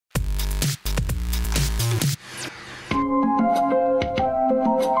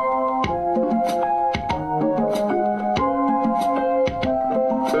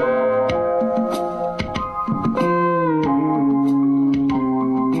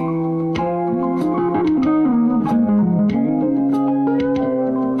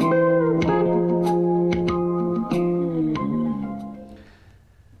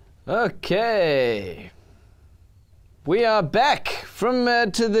Okay. We are back from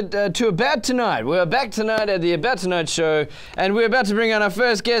to About Tonight. We're back tonight at the About Tonight show, and we're about to bring on our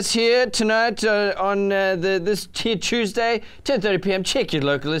first guest here tonight on this here Tuesday, 10:30 p.m. Check your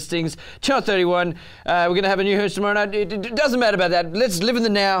local listings, Channel 31. We're going to have a new host tomorrow night. It doesn't matter about that. Let's live in the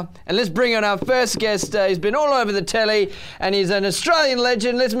now, and let's bring on our first guest. He's been all over the telly, and he's an Australian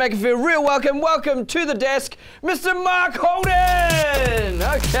legend. Let's make him feel real welcome. Welcome to the desk, Mr. Mark Holden.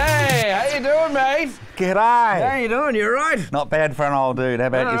 Okay, how you doing, mate? G'day. How you doing? You all right? Not bad for an old dude. How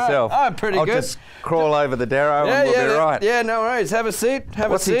about yourself? I'm pretty good. I'll just crawl over the darrow and we'll be right. Yeah, no worries. Have a seat.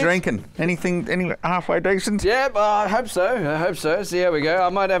 What's he drinking? Anything halfway decent? Yeah, I hope so. I hope so. See how we go. I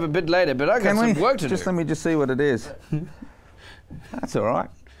might have a bit later, but I got some work to do. Let me just see what it is. That's all right.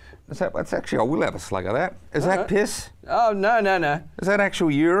 That's actually, I will have a slug of that. Is that piss? Oh, no. Is that actual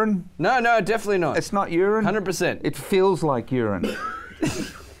urine? No, definitely not. It's not urine? 100%. It feels like urine.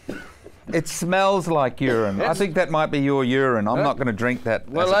 It smells like urine. I think that might be your urine. I'm not going to drink that.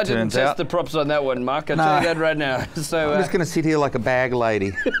 Well, I didn't test the props on that one, Mark. I'll tell you that right now. So I'm just going to sit here like a bag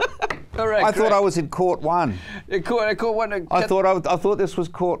lady. All right. I thought I was in court one. Court one. I thought this was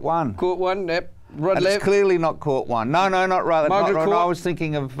court one. Court one. Yep. It's clearly not court one. No, not rather. Margaret Court? No, I was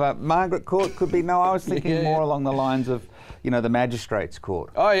thinking of Margaret Court. Could be. No, I was thinking more along the lines of, the magistrates' court.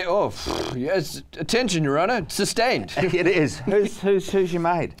 Oh, yeah, yes. Attention, Your Honour. Sustained. It is. Who's your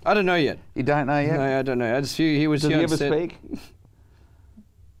mate? I don't know yet. You don't know yet? No, I don't know. He was Does here he on ever set. speak?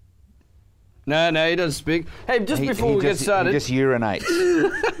 No, he doesn't speak. Hey, before we get started, he just urinates.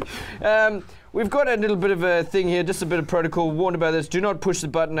 We've got a little bit of a thing here, just a bit of protocol. Warned about this. Do not push the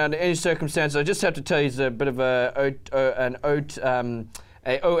button under any circumstance. I just have to tell you, it's a bit of an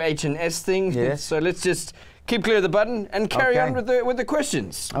OH&S thing. Yes. So let's just keep clear of the button and carry on with the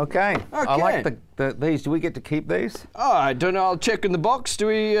questions. Okay. I like these. Do we get to keep these? Oh, I don't know. I'll check in the box. Do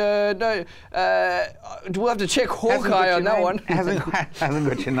we? No. We'll have to check Hawkeye on that one. Hasn't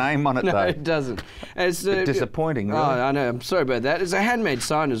got your name on it though. No, it doesn't. It's disappointing. Really. Oh, I know. I'm sorry about that. It's a handmade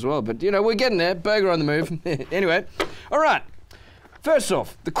sign as well, but we're getting there. Burger on the move. Anyway, all right. First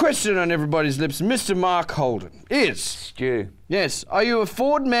off, the question on everybody's lips, Mr. Mark Holden, is... Stu. Yes. Are you a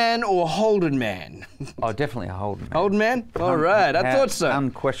Ford man or a Holden man? Oh, definitely a Holden man. Holden man? All right. I thought so.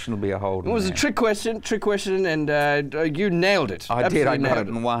 Unquestionably a Holden man. It was a trick question, and you nailed it. I did. I got it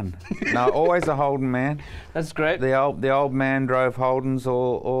in one. No, always a Holden man. That's great. The old man drove Holdens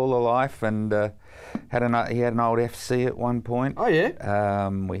all the life, and he had an old FC at one point. Oh yeah.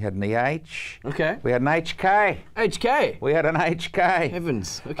 We had an EH. Okay. We had an HK. HK. We had an HK.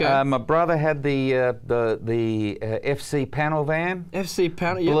 Heavens. Okay. My brother had the FC panel van. FC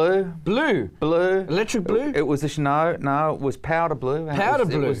panel. Blue. Electric blue. It was no. It was powder blue. Powder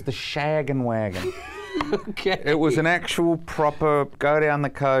blue. It was the Shaggin' Wagon. Okay. It was an actual proper go down the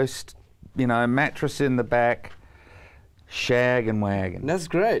coast. Mattress in the back. Shaggin' Wagon. That's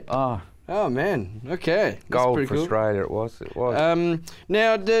great. Oh man, okay. Gold for cool. Australia, it was.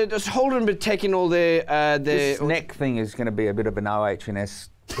 Now, does Holden be taking all this neck thing is going to be a bit of an OH&S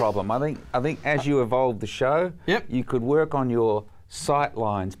problem. I think as you evolve the show, you could work on your sight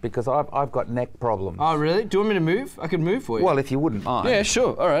lines because I've got neck problems. Oh really? Do you want me to move? I can move for you. Well, if you wouldn't mind. Yeah,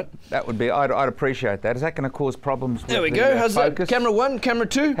 sure. All right. That would be. I'd appreciate that. Is that going to cause problems? There we go. How's focus? That? Camera 1, camera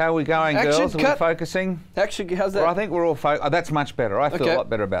 2. How are we going, Action, girls? cut. Are we focusing? Action. How's that? Well, I think we're all that's much better. I feel a lot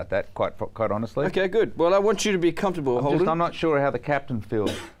better about that, quite honestly. Okay, good. Well, I want you to be comfortable, Holden. I'm not sure how the captain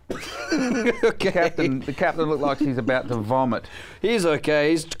feels. Okay. The captain looked like he's about to vomit. He's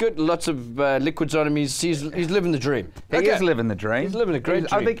okay. He's got lots of liquids on him. He's living the dream. He is living the dream. He's living a great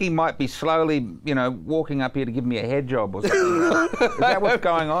dream. I think he might be slowly, walking up here to give me a head job or something. Is that what's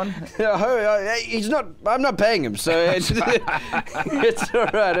going on? He's not. I'm not paying him, so it's all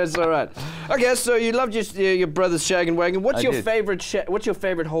right. It's all right. Okay, so you loved your brother's Shaggin' Wagon. What's your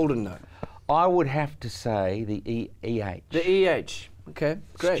favorite Holden though? I would have to say the EH. The EH. Okay,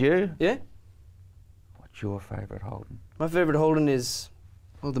 great. Stu? Yeah? What's your favourite Holden? My favourite Holden is,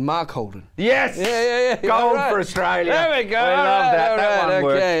 the Mark Holden. Yes! Yeah. Gold for Australia. There we go. I love that. That one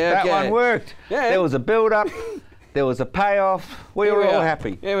worked. That one worked. Yeah. There was a build-up. There was a payoff. We were all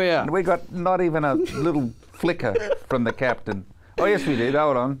happy. Here we are. And we got not even a little flicker from the captain. Oh, yes, we did.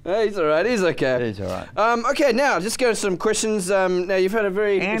 Hold on. He's all right. He's okay. He's all right. Okay, now, just go to some questions. Now, you've had a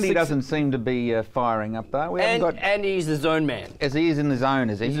very... Andy doesn't seem to be firing up, though. Andy's his own man. As he is in his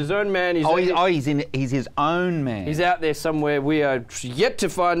own, is he? He's his own man. He's his own man. He's out there somewhere. We are yet to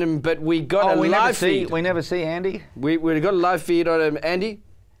find him, but we got a live feed. We never see Andy? We got a live feed on him. Andy?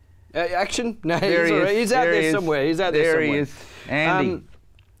 Action? No, he's out there somewhere. He's out there somewhere. There he is. Andy.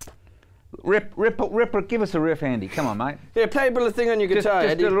 Ripper, give us a riff, Andy. Come on, mate. Yeah, play a little thing on your guitar,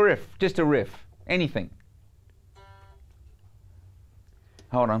 just Andy. a riff. Just a riff. Anything.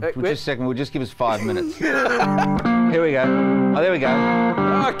 Hold on. Just a second. We'll just give us 5 minutes. Here we go. Oh, there we go.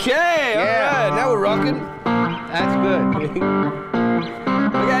 Okay. Yeah. All right. Now we're rocking. That's good.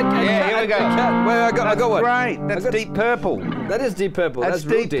 Okay, here we go. Well, I got one. Great. That's Deep Purple. That is Deep Purple. That's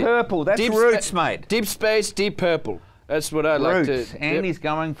real Deep Purple. That's Roots, mate. Deep Space, Deep Purple. That's what I like to... Roots. Andy's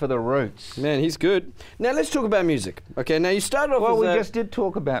going for the Roots. Man, he's good. Now, let's talk about music. Okay, now you started off Well, as we just did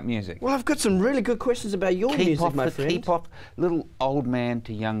talk about music. Well, I've got some really good questions about your music, my friend. Keep off little old man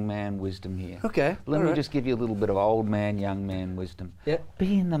to young man wisdom here. Okay. Let me just give you a little bit of old man, young man wisdom. Yeah.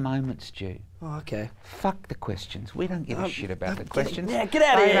 Be in the moment, Stu. Oh, okay. Fuck the questions. We don't give a shit about the questions. Yeah, get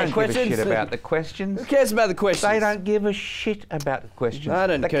out of here, questions. They don't give a shit about the questions. Who cares about the questions? They don't give a shit about the questions. I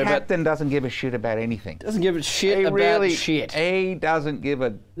don't care about... The captain doesn't give a shit about anything. Doesn't give a shit about shit. He doesn't give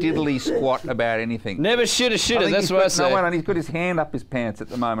a diddly squat about anything. Never shit a shitter, that's what I say. No one, he's got his hand up his pants at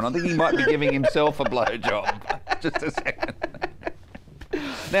the moment. I think he might be giving himself a blowjob. Just a second.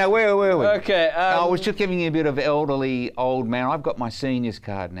 Now, where were we? Okay. I was just giving you a bit of elderly old man. I've got my seniors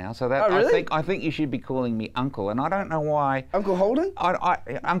card now, so that really? I think you should be calling me Uncle, and I don't know why. Uncle Holden?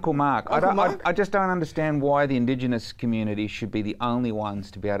 Uncle Mark. I just don't understand why the Indigenous community should be the only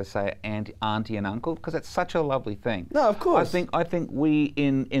ones to be able to say auntie and uncle, because it's such a lovely thing. No, of course. I think we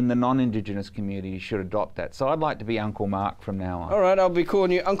in the non-Indigenous community should adopt that. So I'd like to be Uncle Mark from now on. All right, I'll be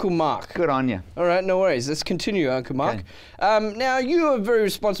calling you Uncle Mark. Good on you. All right, no worries. Let's continue, Uncle Mark. Okay. Now, you are very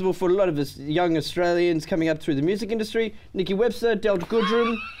responsible for a lot of us young Australians coming up through the music industry. Nicky Webster, Delta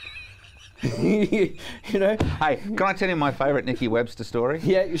Goodrum. You know. Hey, can I tell you my favourite Nicky Webster story?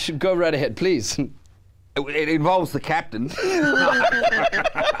 Yeah, you should go right ahead, please. It involves the captain.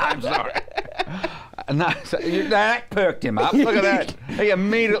 I'm sorry. No, so that perked him up. Look at that. He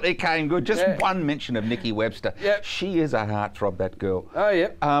immediately came good. Just one mention of Nicky Webster. Yep. She is a heartthrob, that girl. Oh, yeah.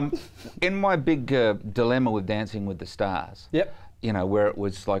 In my big dilemma with Dancing with the Stars, you know, where it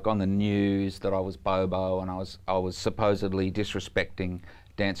was like on the news that I was Bobo and I was supposedly disrespecting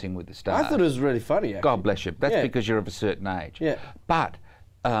Dancing with the Stars. I thought it was really funny, actually. God bless you. That's because you're of a certain age. Yeah. But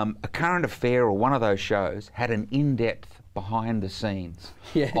a Current Affair or one of those shows had an in-depth behind the scenes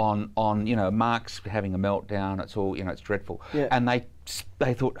on you know, Mark's having a meltdown. It's all, you know, it's dreadful. Yeah. And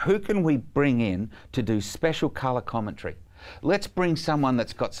they thought, who can we bring in to do special colour commentary? Let's bring someone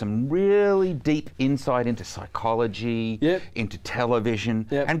that's got some really deep insight into psychology, into television.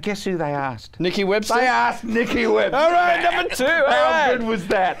 And guess who they asked? Nicky Webster? They asked Nicky Webster. All right, number 2. How good was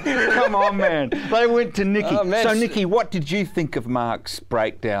that? Come on, man. They went to Nicky. Oh, man. So, Nicky, what did you think of Mark's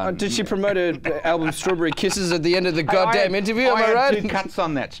breakdown? Did she promote her album Strawberry Kisses at the end of the goddamn interview? Am I right? I had 2 cuts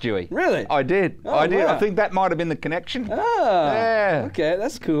on that, Stewie. Really? I did. Oh, I did. wow. I think that might have been the connection. Ah. Yeah. Okay,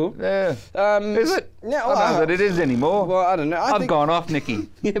 that's cool. Yeah. Is it? Yeah, I don't know that it is anymore. Well, I don't know. I've gone off, Nicky.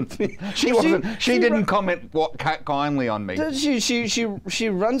 She didn't comment kindly on me. She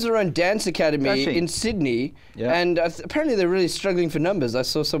runs her own dance academy in Sydney, and apparently they're really struggling for numbers. I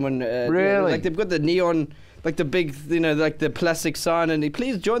saw someone really, like they've got the neon, like the big, you know, like the plastic sign, and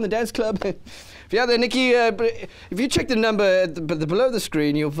please join the dance club. If you're out there, Nicky, if you check the number below the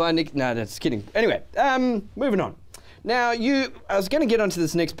screen, you'll find Nick. No, that's kidding. Anyway, moving on. Now, I was going to get onto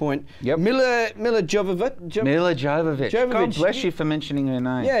this next point. Yep. Milla Jovovich. Milla Jovovich. God bless you for mentioning her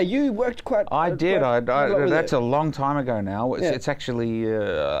name. Yeah, you worked quite... I did. That's a long time ago now. It's actually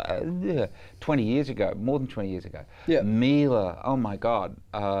 20 years ago, more than 20 years ago. Yeah. Milla, oh my God.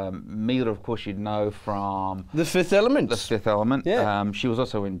 Milla, of course, you'd know from... The Fifth Element. The Fifth Element. Yeah. She was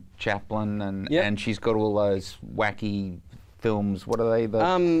also in Chaplin, and she's got all those wacky... films, what are they?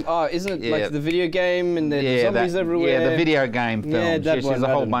 Isn't it like the video game and the zombies everywhere? Yeah, the video game films. Yeah, There's a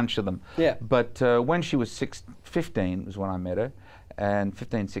whole bunch of them. Yeah. But when she was 15 was when I met her, and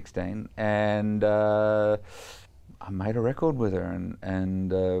 15, 16, and I made a record with her,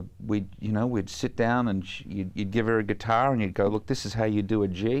 and we'd sit down and you'd give her a guitar and you'd go, look, this is how you do a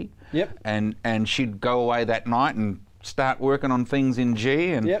G. Yep. And she'd go away that night and start working on things in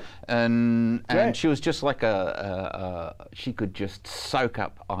G, and she was just like she could just soak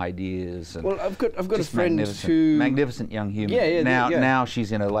up ideas. And well, I've got a friend who magnificent young human. Now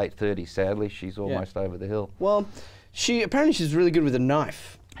she's in her late 30s. Sadly, she's almost over the hill. Well, apparently she's really good with a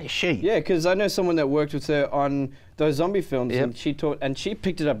knife. Is she? Yeah, because I know someone that worked with her on those zombie films, and she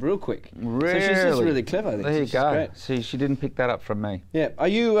picked it up real quick. Really? So she's just really clever. I think. There you go. Great. See, she didn't pick that up from me. Yeah. Are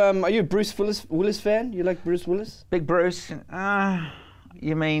you a Bruce Willis fan? You like Bruce Willis? Big Bruce.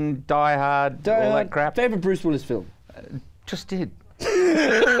 You mean Die Hard, all that crap? Favorite Bruce Willis film? Just did.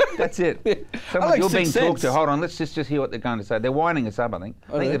 That's it. Someone, like you're being 6 talked to. cents. Hold on, let's just hear what they're going to say. They're winding us up, I think.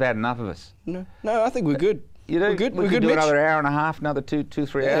 I think they? they've had enough of us. No, I think we're good. You know, we're good. We We're could good, do Mitch. another hour and a half, another 3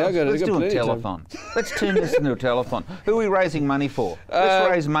 hours. I got Let's do a plenty of time. telethon. Let's turn this into a telethon. Who are we raising money for? Let's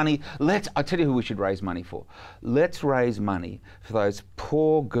raise money. I'll tell you who we should raise money for. Let's raise money for those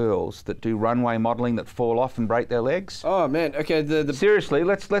poor girls that do runway modelling that fall off and break their legs. Oh man, okay. Seriously,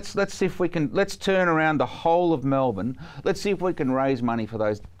 let's see if we can. Let's turn around the whole of Melbourne. Let's see if we can raise money for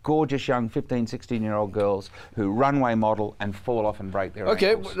those gorgeous young 15, 16-year-old girls who runway model and fall off and break their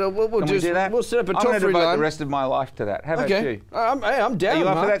ankles. We'll Can do we do that? We'll set up a I'm going to toll-free devote line. the rest of my life to that. How about you? I'm down. Are you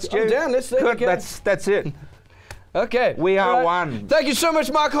up for Mark. that, Stu? I'm down. Let's Good. okay. That's it. Okay. We are All right. one. Thank you so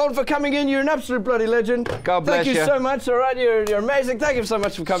much, Mark Holden, for coming in. You're an absolute bloody legend. God bless Thank you you. so much. All right, you're amazing. Thank you so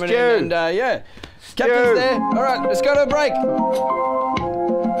much for coming Stu. in. And yeah, Captain's there. All right, let's go to a break.